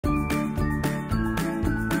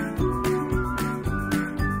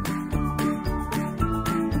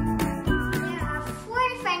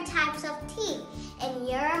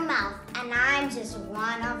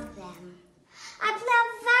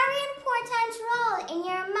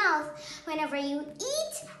mouth whenever you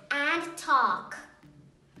eat and talk.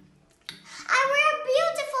 I wear a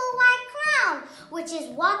beautiful white crown, which is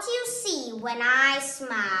what you see when I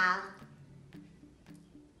smile.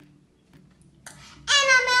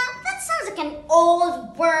 Enamel, that sounds like an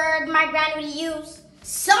old word my granny would use.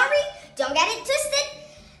 Sorry, don't get it twisted.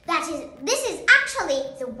 This is actually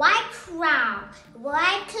the white crown,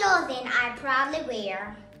 white clothing I proudly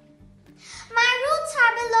wear. My roots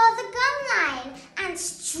are below the gum line and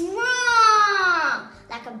strong,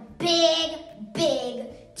 like a big,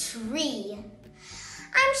 big tree.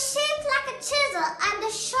 I'm shaped like a chisel and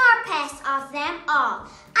the sharpest of them all.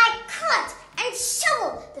 I cut and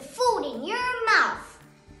shovel the food in your mouth.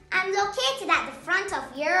 I'm located at the front of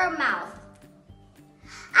your mouth.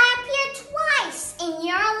 I appear twice in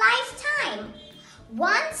your lifetime.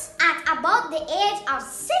 Once at about the age of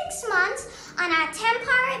 6 months on a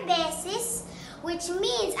temporary basis, which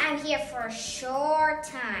means I'm here for a short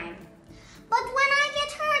time. But when I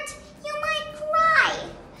get hurt, you might cry.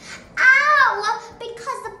 Ow!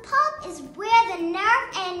 Because the pulp is where the nerve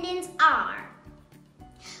endings are.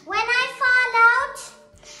 When I fall out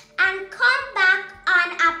and come back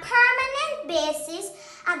on a permanent basis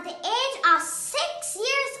at the age of 6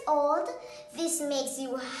 years old, this makes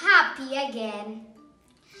you happy again.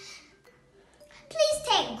 Please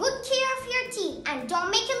take good care of your teeth and don't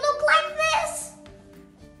make it look like this.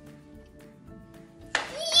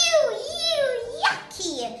 You,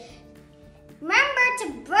 yucky. Remember to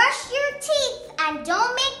brush your teeth and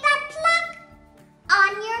don't make that plaque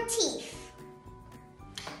on your teeth.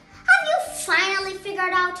 Have you finally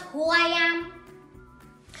figured out who I am?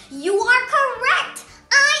 You are correct.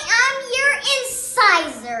 I am your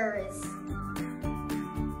incisors.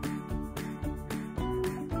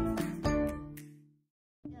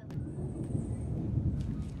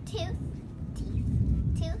 Tooth, teeth,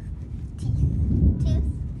 tooth, teeth, tooth,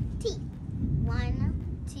 teeth.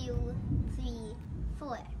 1, 2, 3,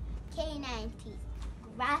 4. Canine teeth.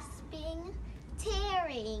 Grasping,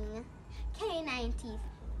 tearing. Canine teeth.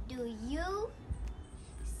 Do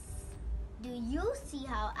you see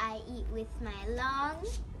how I eat with my long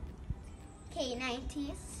canine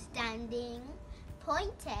teeth standing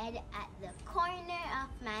pointed at the corner of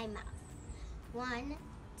my mouth? 1,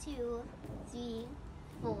 2, 3,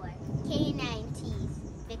 4. Canine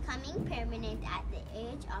teeth becoming permanent at the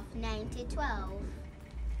age of 9 to 12.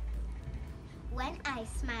 When I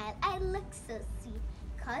smile, I look so sweet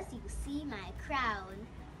because you see my crown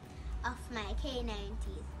of my canine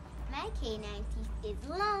teeth. My canine teeth is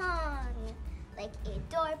long, like a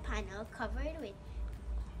door panel covered with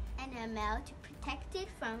enamel to protect it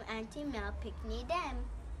from anti-malpigmidem.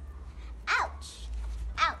 Ouch!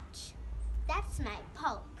 Ouch! That's my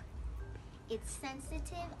pulp. It's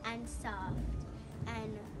sensitive and soft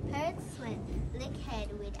and hurts when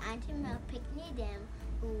licked with anti-malpigmidem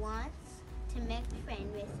who wants to make friend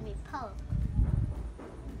with me pulp.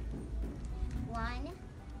 1,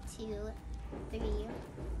 2, 3,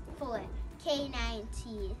 4. Canine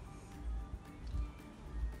teeth.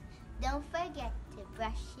 Don't forget to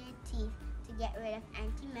brush your teeth to get rid of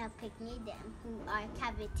anti-malpigmidem who are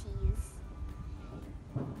cavities.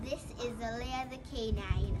 This is Zulayha the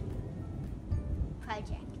Canine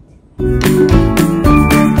Project.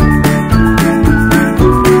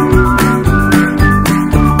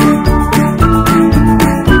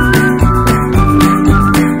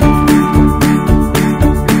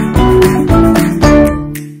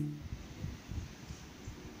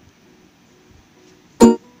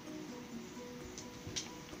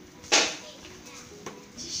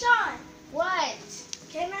 Treshan, What?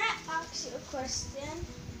 can I ask you a question?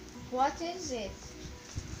 What is it?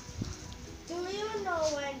 Do you know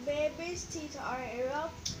when babies' teeth are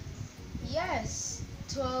erupt? Yes,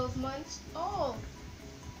 12 months old.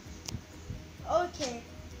 Okay,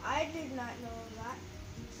 I did not know that.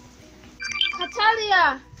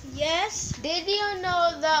 Kataliah, Yes? did you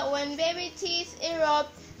know that when baby teeth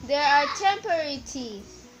erupt, there are temporary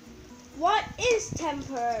teeth? What is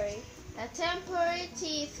temporary? A temporary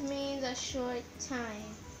teeth means a short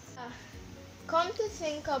time. Come to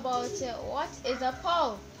think about it, what is a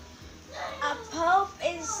pulp? A pulp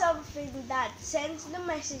is something that sends the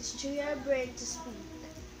message to your brain to speak.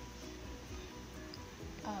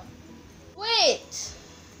 Wait!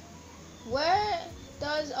 Where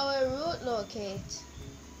does our root locate?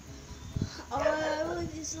 Our root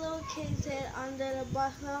is located under the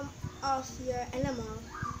bottom of your enamel.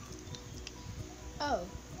 Oh,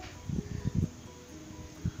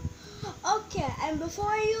 Okay, and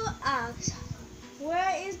before you ask,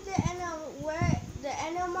 where the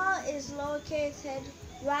enamel is located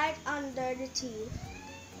right under the teeth.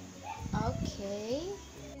 okay.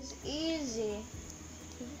 is easy.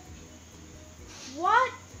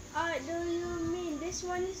 What do you mean? This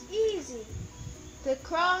one is easy. The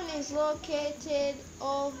crown is located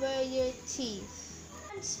over your teeth.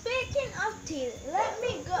 And speaking of teeth, let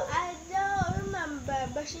me go. I don't remember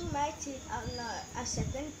brushing my teeth at a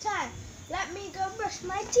certain time. Let me go brush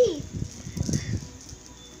my teeth.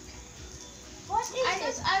 What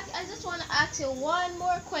is I just want to ask you one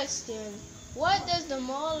more question. What does the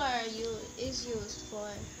molar is used for?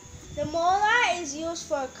 The molar is used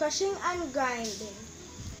for crushing and grinding.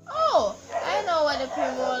 Oh, I know what the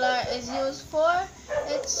premolar is used for.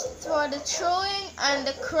 It's for the chewing and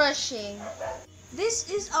the crushing. This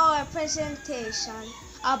is our presentation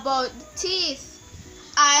About the teeth.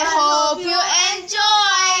 I hope you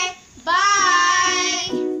enjoy. Bye.